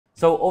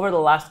So over the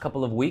last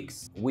couple of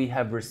weeks, we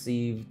have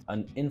received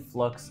an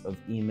influx of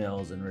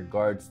emails in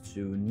regards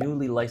to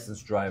newly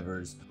licensed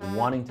drivers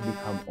wanting to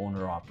become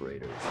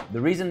owner-operators.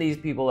 The reason these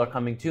people are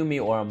coming to me,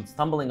 or I'm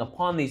stumbling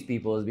upon these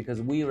people, is because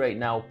we right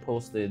now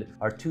posted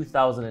our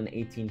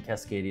 2018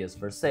 Cascadias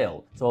for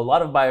sale. So a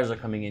lot of buyers are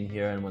coming in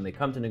here, and when they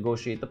come to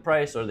negotiate the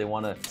price or they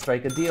want to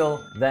strike a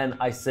deal, then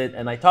I sit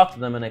and I talk to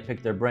them and I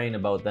pick their brain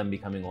about them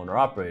becoming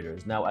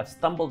owner-operators. Now, I've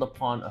stumbled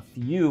upon a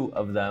few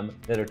of them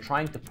that are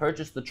trying to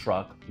purchase the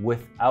truck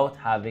without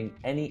having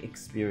any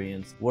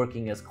experience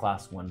working as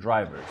Class 1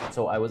 drivers.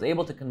 So I was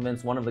able to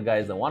convince one of the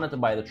guys that wanted to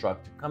buy the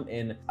truck to come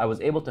in. I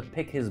was able to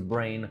pick his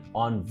brain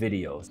on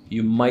videos.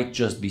 You might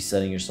just be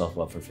setting yourself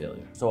up for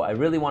failure. So I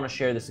really want to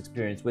share this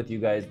experience with you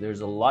guys.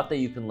 There's a lot that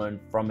you can learn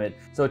from it.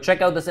 So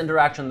check out this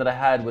interaction that I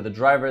had with a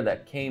driver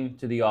that came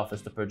to the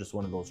office to purchase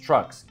one of those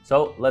trucks.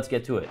 So let's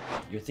get to it.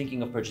 You're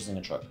thinking of purchasing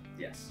a truck?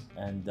 Yes.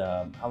 And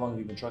how long have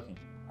you been trucking?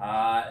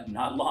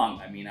 Not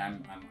long. I mean,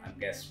 I'm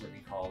guess what you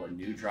call a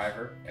new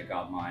driver. I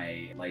got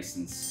my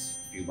license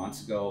a few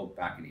months ago,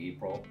 back in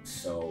April.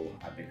 So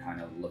I've been kind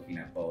of looking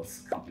at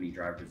both company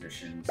driver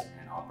positions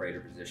and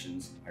operator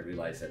positions. I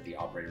realized that the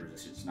operator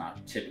position is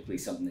not typically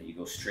something that you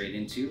go straight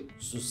into.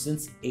 So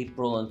since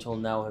April until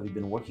now, have you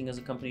been working as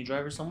a company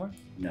driver somewhere?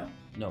 No.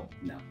 No.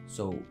 No.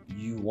 So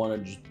you want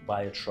to just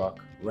buy a truck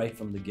right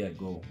from the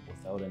get-go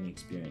without any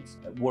experience,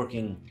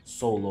 working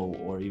solo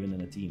or even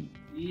in a team?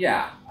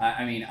 Yeah,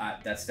 I mean,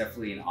 that's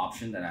definitely an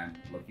option that I'm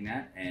looking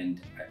at,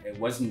 and it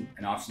wasn't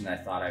an option that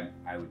I thought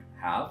I would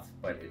have,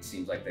 but it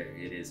seems like that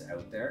it is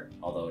out there,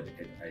 although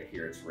I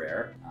hear it's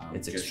rare.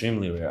 It's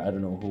extremely rare. I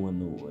don't know who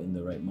in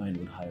the right mind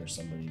would hire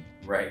somebody.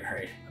 Right.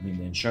 I mean,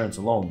 the insurance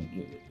alone,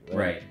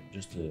 right.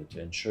 Just to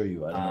insure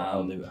you. I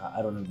don't know how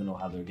I don't even know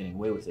how they're getting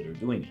away with it or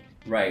doing it.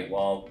 Right.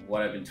 Well,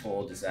 what I've been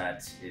told is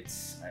that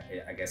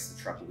I guess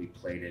the truck will be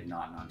plated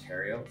not in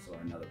Ontario, so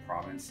in another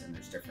province, and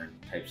there's different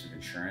types of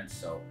insurance.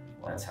 So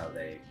that's how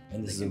they.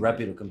 And this is a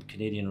reputable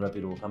Canadian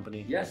reputable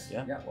company? Yes.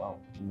 Yeah? Yeah. Wow.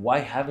 Why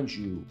haven't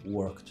you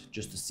worked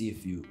just to see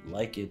if you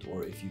like it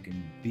or if you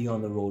can be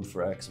on the road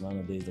for X amount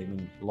of days? I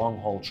mean, long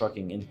haul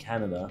trucking in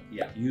Canada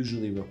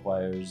usually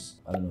requires,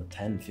 I don't know,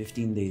 10,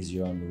 15 days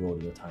you're on the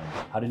road at a time.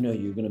 How do you know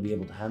you're going to be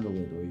able to handle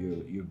it, or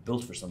you're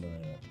built for something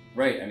like that?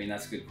 Right. I mean,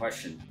 that's a good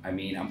question. I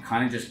mean, I'm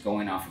kind of just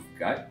going off of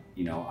gut.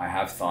 You know, I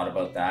have thought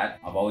about that.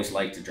 I've always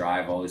liked to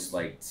drive, always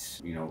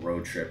liked,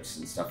 road trips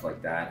and stuff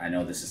like that. I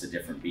know this is a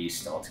different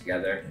beast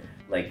altogether.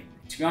 Like,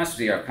 to be honest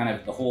with you, I've kind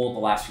of the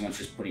last few months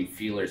just putting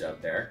feelers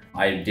out there.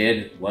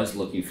 I was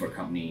looking for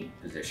company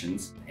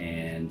positions,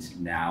 and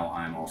now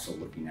I'm also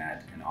looking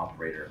at an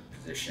operator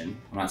position.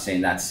 I'm not saying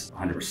that's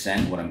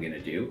 100% what I'm going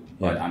to do,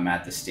 but I'm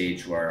at the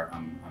stage where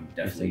I'm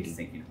definitely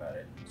thinking about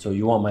it. So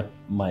you want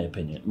my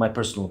opinion, my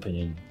personal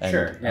opinion,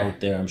 and out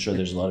there, I'm sure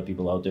there's a lot of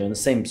people out there in the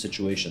same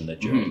situation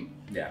that you're in.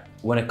 Yeah.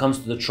 When it comes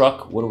to the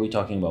truck, what are we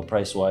talking about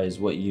price-wise?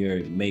 What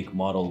year, make,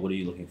 model? What are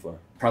you looking for?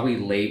 Probably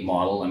late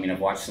model. I mean, I've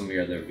watched some of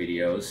your other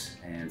videos,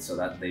 and so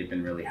that they've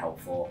been really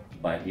helpful.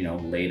 But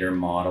later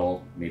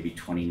model, maybe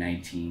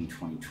 2019,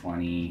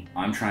 2020.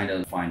 I'm trying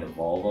to find a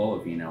Volvo,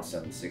 a VNL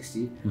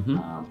 760,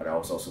 but I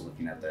was also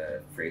looking at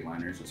the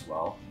Freightliners as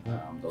well.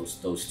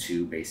 Those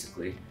two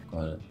basically.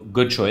 Got it.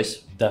 Good choice.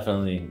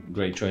 Definitely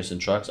great choice in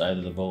trucks.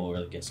 Either the Volvo or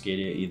the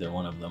Cascadia, either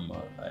one of them.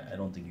 I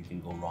don't think you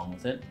can go wrong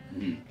with it.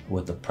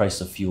 With the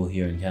price of fuel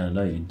here in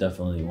Canada, you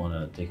definitely want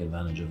to take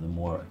advantage of the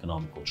more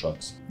economical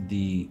trucks.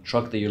 The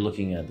truck that you're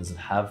looking at, does it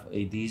have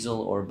a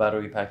diesel or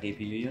battery pack APU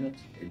unit?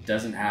 It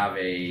doesn't have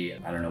I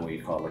don't know what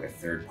you call it, like a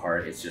third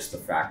part. It's just the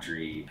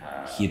factory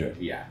heater.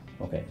 Yeah.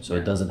 Okay, so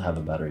it doesn't have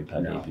a battery pack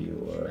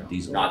APU or a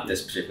diesel. Not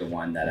this particular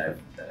one that I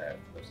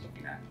was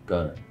looking at.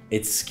 Got it.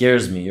 It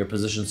scares me. Your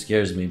position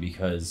scares me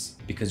because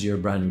you're a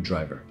brand new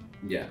driver.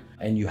 Yeah.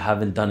 And you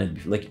haven't done it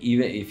before. Like,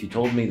 even if you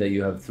told me that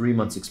you have 3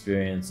 months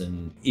experience,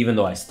 and even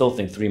though I still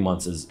think 3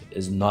 months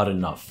is not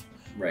enough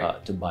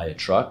to buy a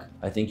truck,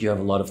 I think you have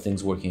a lot of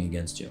things working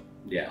against you.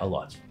 Yeah. A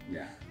lot.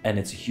 Yeah. And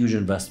it's a huge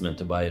investment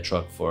to buy a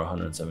truck for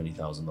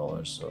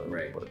 $170,000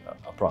 or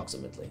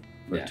approximately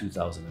for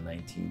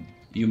 2019.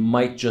 You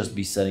might just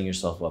be setting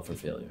yourself up for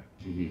failure.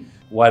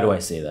 Why do I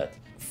say that?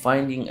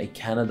 Finding a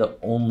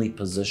Canada-only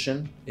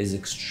position is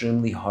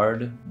extremely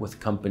hard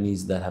with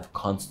companies that have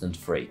constant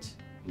freight.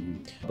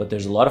 But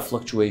there's a lot of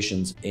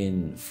fluctuations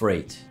in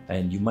freight,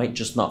 and you might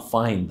just not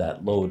find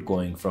that load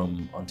going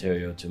from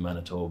Ontario to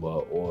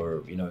Manitoba,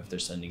 or if they're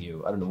sending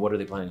you, I don't know, what are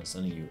they planning on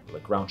sending you,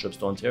 like round trips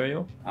to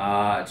Ontario?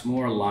 It's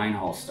more line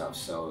haul stuff,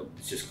 so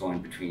it's just going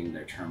between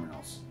their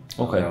terminals.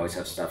 So they always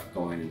have stuff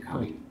going and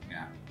coming.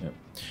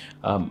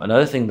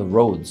 Another thing, the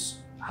roads.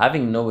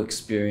 Having no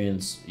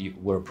experience,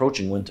 we're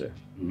approaching winter.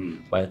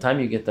 By the time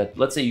you get that,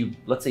 let's say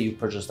you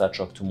purchase that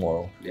truck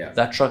tomorrow. Yeah.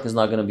 That truck is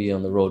not going to be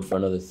on the road for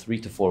another 3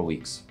 to 4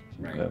 weeks.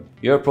 Right. Okay.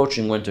 You're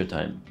approaching winter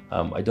time.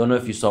 I don't know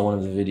if you saw one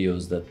of the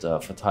videos that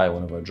Fatai,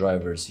 one of our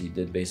drivers, he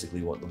did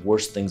basically what the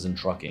worst things in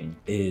trucking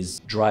is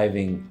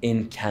driving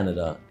in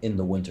Canada in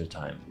the winter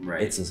time.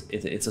 Right.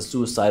 It's a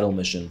suicidal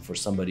mission for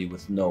somebody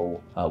with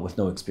no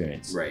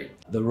experience. Right.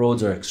 The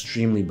roads are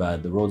extremely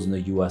bad. The roads in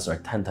the US are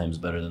 10 times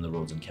better than the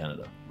roads in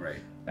Canada. Right.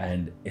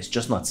 And it's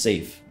just not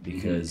safe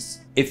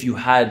because if you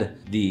had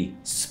the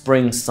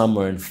spring,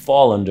 summer, and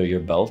fall under your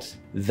belt,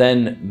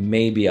 then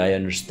maybe I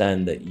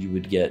understand that you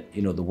would get,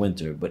 the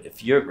winter. But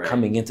if you're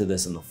coming into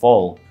this in the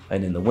fall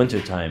and in the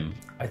winter time,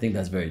 I think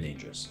that's very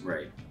dangerous.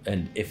 Right.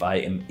 And if I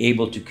am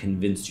able to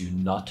convince you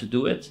not to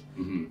do it,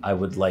 I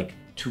would like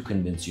to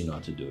convince you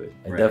not to do it.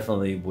 I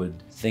definitely would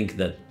think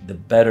that the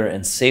better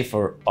and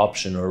safer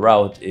option or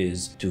route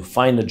is to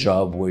find a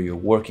job where you're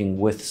working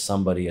with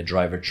somebody, a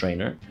driver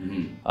trainer.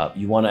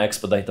 You want to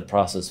expedite the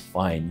process,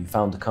 fine. You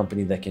found a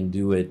company that can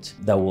do it,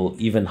 that will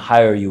even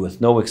hire you with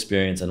no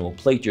experience and will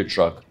plate your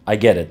truck. I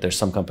get it. There's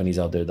some companies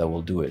out there that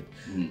will do it.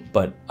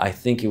 But I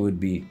think it would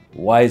be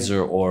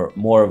wiser or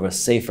more of a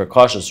safer,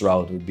 cautious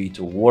route would be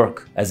to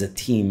work as a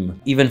team,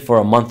 even for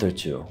a month or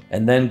two,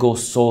 and then go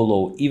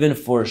solo, even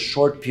for a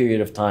short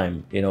period of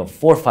time, 4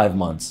 or 5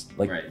 months,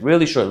 like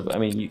really short. I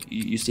mean,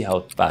 you see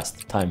how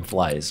fast time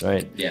flies,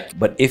 right? Yeah.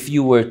 But if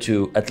you were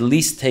to at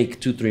least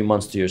take 2-3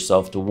 months to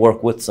yourself to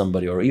work with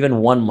somebody, or even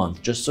 1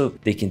 month, just so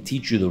they can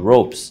teach you the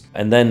ropes,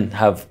 and then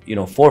have,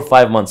 4 or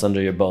 5 months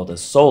under your belt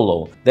as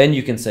solo, then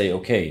you can say,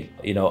 okay,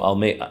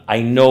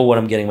 I know what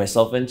I'm getting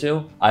myself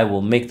into. I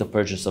will make the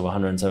purchase of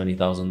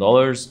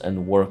 $170,000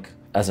 and work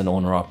as an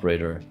owner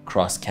operator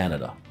across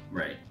Canada.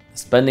 Right.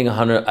 Spending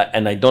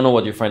and I don't know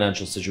what your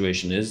financial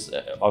situation is.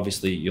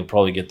 Obviously, you'll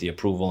probably get the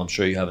approval. I'm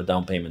sure you have a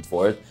down payment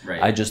for it. Right.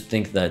 I just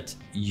think that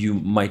you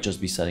might just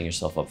be setting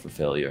yourself up for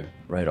failure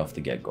right off the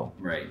get-go.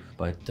 Right.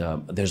 But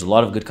there's a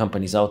lot of good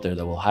companies out there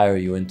that will hire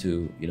you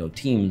into,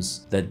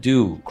 teams that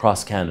do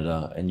cross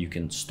Canada, and you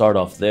can start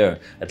off there.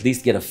 At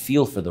least get a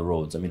feel for the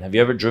roads. I mean, have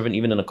you ever driven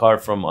even in a car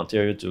from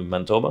Ontario to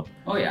Manitoba?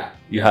 Oh yeah.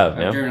 You have,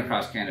 I've driven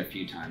across Canada a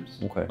few times.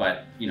 Okay.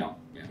 But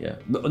Yeah.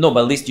 No,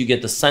 but at least you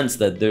get the sense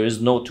that there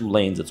is no two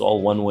lanes. It's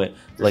all one way,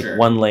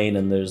 one lane,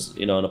 and there's,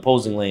 an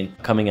opposing lane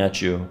coming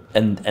at you.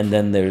 And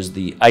then there's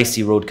the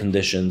icy road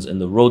conditions and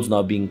the roads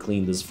not being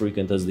cleaned as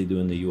frequent as they do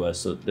in the US.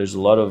 So there's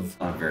a lot of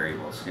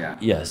variables, yeah.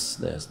 Yes,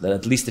 there's that.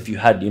 At least if you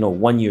had,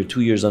 1 year,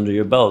 2 years under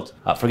your belt,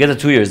 forget the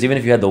 2 years, even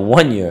if you had the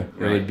 1 year,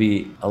 it would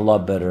be a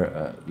lot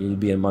better. You'd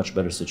be in a much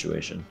better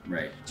situation.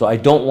 Right. So I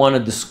don't want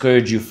to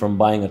discourage you from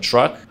buying a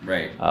truck.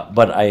 Right.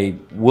 But I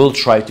will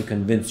try to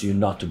convince you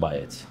not to buy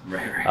it.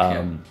 Right.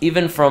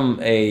 Even from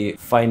a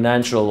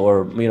financial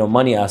or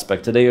money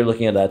aspect, today you're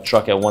looking at that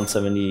truck at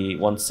 170,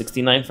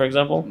 169, for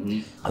example.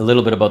 A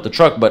little bit about the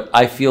truck, but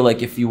I feel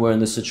like if you were in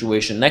this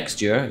situation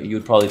next year,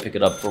 you'd probably pick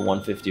it up for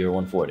 150 or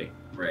 140.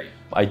 Right.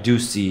 I do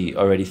see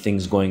already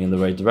things going in the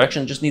right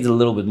direction. Just needs a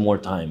little bit more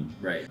time.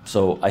 Right.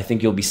 So I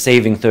think you'll be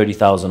saving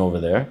 30,000 over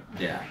there.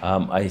 Yeah.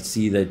 I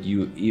see that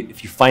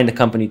if you find a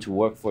company to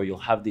work for,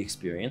 you'll have the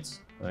experience.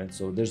 Right.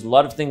 So there's a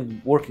lot of things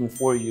working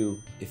for you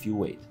if you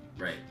wait.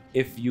 Right.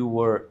 If you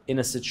were in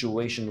a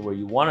situation where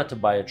you wanted to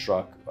buy a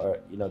truck, or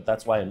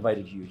that's why I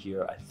invited you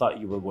here. I thought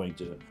you were going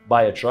to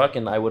buy a truck,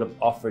 and I would have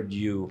offered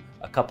you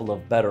a couple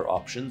of better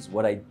options.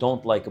 What I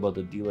don't like about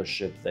the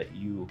dealership that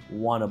you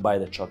want to buy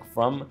the truck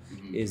from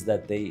is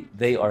that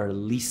they are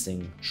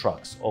leasing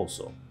trucks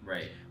also.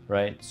 Right.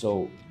 Right.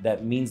 So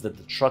that means that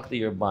the truck that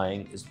you're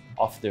buying is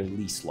off their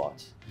lease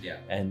lot. Yeah.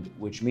 And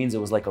which means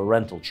it was like a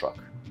rental truck.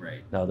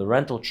 Right. Now the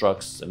rental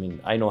trucks, I mean,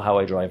 I know how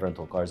I drive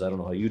rental cars. I don't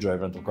know how you drive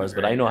rental cars,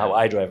 but I know how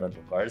I drive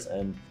rental cars,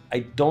 and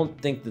I don't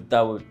think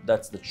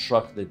that's the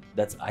truck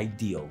that's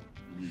ideal.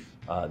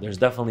 There's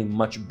definitely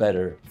much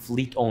better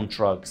fleet-owned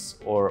trucks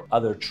or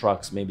other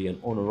trucks, maybe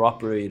an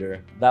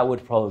owner-operator. That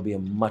would probably be a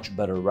much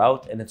better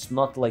route, and it's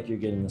not like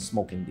you're getting a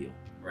smoking deal.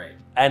 Right.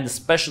 And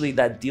especially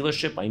that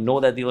dealership, I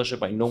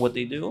know what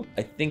they do.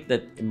 I think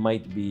that it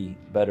might be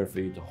better for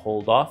you to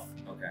hold off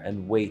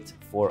and wait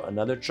for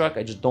another truck.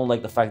 I just don't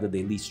like the fact that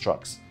they lease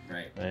trucks.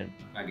 Right.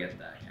 I get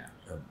that,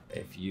 yeah.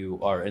 If you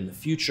are in the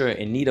future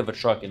in need of a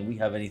truck and we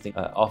have anything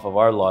off of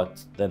our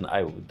lot, then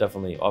I would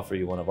definitely offer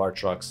you one of our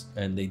trucks,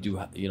 and they do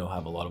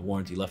have a lot of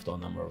warranty left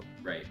on them, or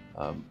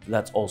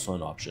that's also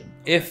an option.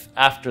 If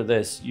after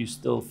this you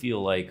still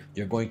feel like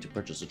you're going to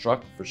purchase a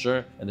truck for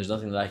sure and there's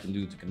nothing that I can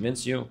do to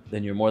convince you,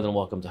 then you're more than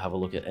welcome to have a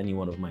look at any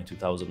one of my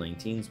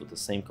 2019s with the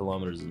same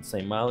kilometers and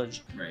same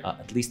mileage.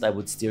 At least I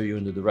would steer you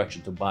in the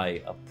direction to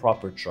buy a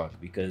proper truck,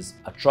 because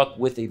a truck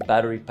with a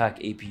battery pack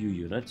APU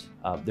unit,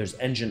 there's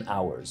engine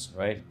hours,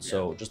 right?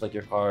 So just like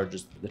your car,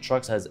 the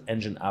trucks has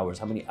engine hours,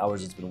 how many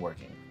hours it's been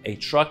working. A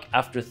truck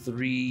after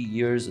 3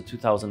 years of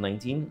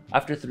 2019,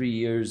 after 3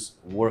 years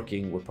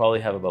working, would probably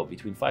have about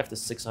between 500 to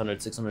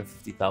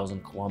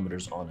 650,000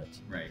 kilometers on it.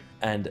 Right.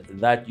 And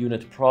that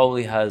unit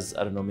probably has,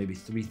 I don't know, maybe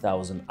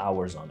 3,000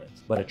 hours on it.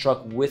 But a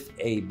truck with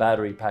a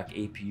battery pack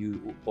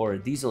APU or a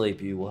diesel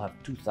APU will have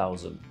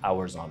 2,000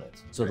 hours on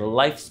it. So the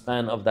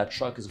lifespan of that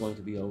truck is going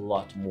to be a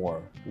lot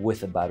more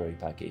with a battery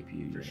pack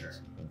APU unit. Sure.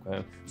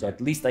 Okay, so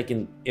at least I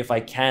can, if I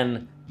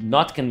can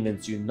not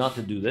convince you not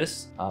to do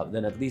this,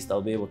 then at least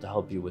I'll be able to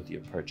help you with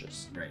your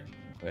purchase. Right.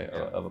 Okay,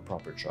 of a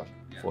proper truck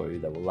Yeah. for you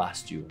that will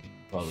last you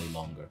probably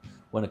longer.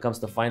 When it comes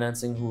to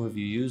financing, who have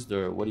you used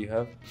or what do you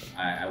have?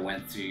 I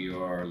went through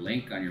your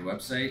link on your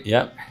website.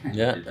 Yeah,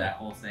 yeah. Did that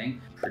whole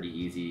thing. Pretty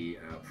easy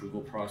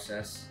approval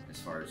process as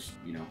far as,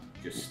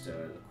 just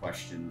the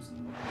questions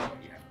and what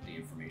you have, the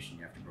information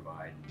you have to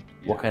provide.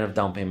 What kind of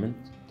down payment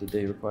did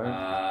they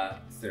require?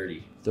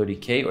 30.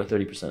 30K or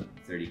 30%?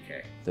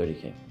 30K.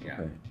 30K. Yeah.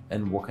 Okay.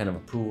 And what kind of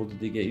approval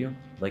did they get you?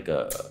 Like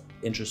a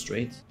interest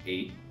rate?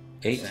 8%.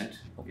 8?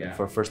 Okay. Yeah.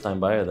 For a first-time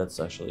buyer, that's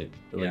actually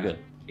really good.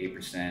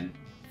 8%,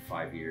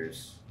 5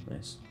 years.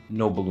 Nice.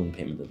 No balloon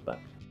payment at the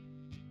back.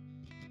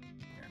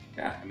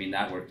 Yeah, I mean,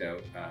 that worked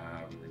out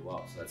really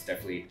well. So that's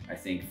definitely, I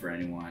think, for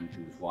anyone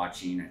who's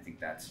watching, I think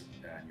that's,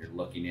 you're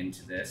looking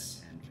into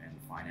this and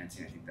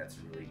financing, I think that's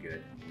a really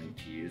good link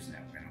to use, and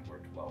it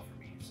worked well for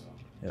me. So.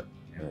 Yep.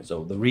 Yeah.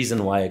 So the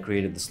reason why I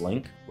created this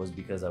link was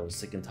because I was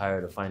sick and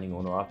tired of finding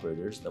owner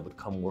operators that would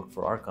come work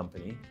for our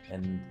company.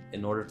 And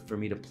in order for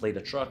me to plate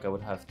a truck, I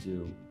would have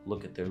to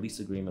look at their lease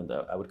agreement.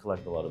 I would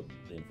collect a lot of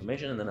the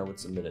information and then I would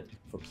submit it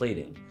for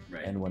plating.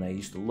 Right. And when I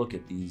used to look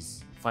at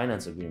these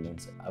finance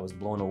agreements, I was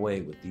blown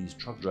away with these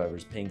truck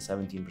drivers paying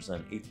 17%,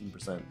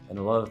 18%. And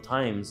a lot of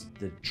times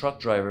the truck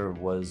driver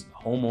was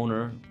a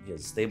homeowner, he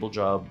has a stable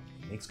job,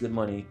 makes good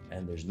money,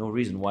 and there's no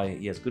reason why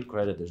he has good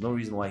credit. There's no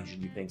reason why he should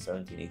be paying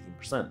 17,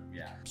 18%.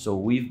 Yeah. So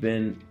we've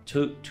been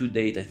to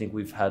date, I think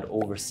we've had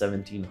over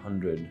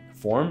 1,700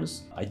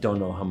 forms. I don't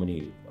know how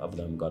many of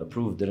them got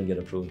approved, didn't get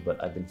approved,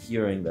 but I've been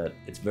hearing that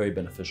it's very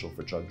beneficial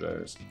for truck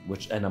drivers,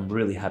 and I'm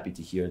really happy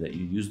to hear that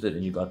you used it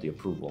and you got the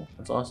approval.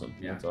 That's awesome.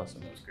 Yeah. That's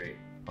awesome. That was great.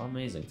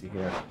 Amazing to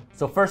hear.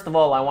 So first of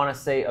all, I want to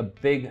say a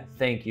big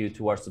thank you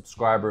to our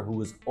subscriber who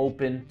was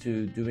open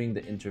to doing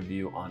the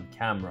interview on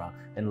camera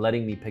and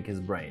letting me pick his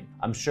brain.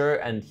 I'm sure,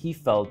 and he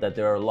felt that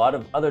there are a lot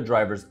of other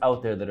drivers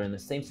out there that are in the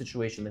same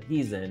situation that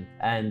he's in,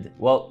 and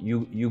well,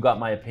 you got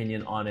my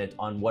opinion on it,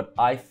 on what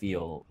I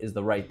feel is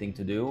the right thing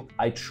to do.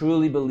 I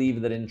truly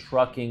believe that in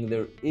trucking,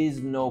 there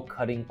is no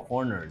cutting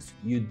corners.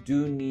 You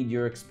do need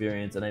your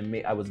experience, and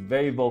I was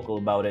very vocal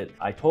about it.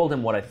 I told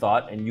him what I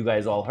thought, and you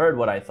guys all heard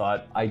what I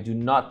thought. I do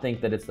not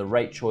think that it's the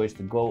right choice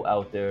to go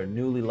out there.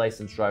 Newly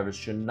licensed drivers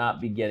should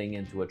not be getting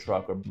into a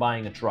truck or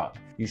buying a truck.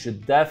 You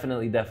should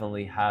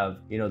definitely have,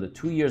 the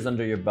 2 years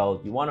under your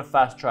belt. You want to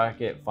fast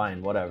track it,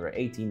 fine, whatever,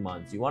 18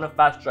 months. You want to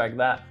fast track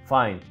that,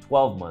 fine,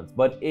 12 months.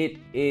 But it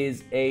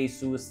is a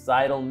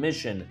suicidal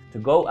mission to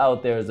go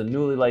out there as a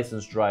newly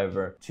licensed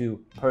driver to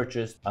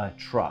purchase a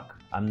truck.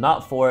 I'm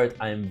not for it.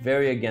 I am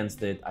very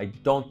against it. I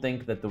don't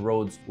think that the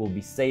roads will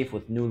be safe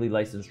with newly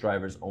licensed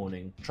drivers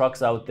owning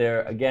trucks out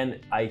there. Again,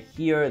 I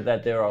hear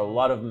that there are a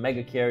lot of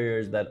mega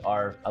carriers that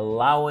are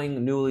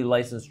allowing newly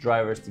licensed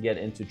drivers to get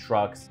into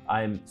trucks.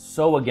 I'm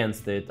so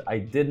against it. I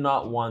did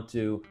not want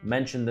to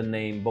mention the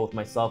name, both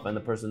myself and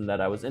the person that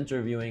I was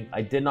interviewing.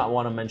 I did not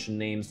want to mention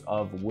names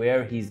of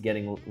where he's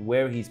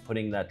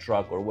putting that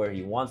truck or where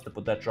he wants to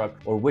put that truck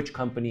or which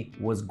company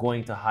was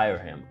going to hire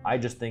him. I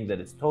just think that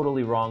it's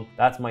totally wrong.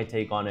 That's my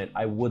take on it.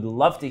 I would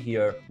love to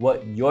hear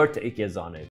what your take is on it.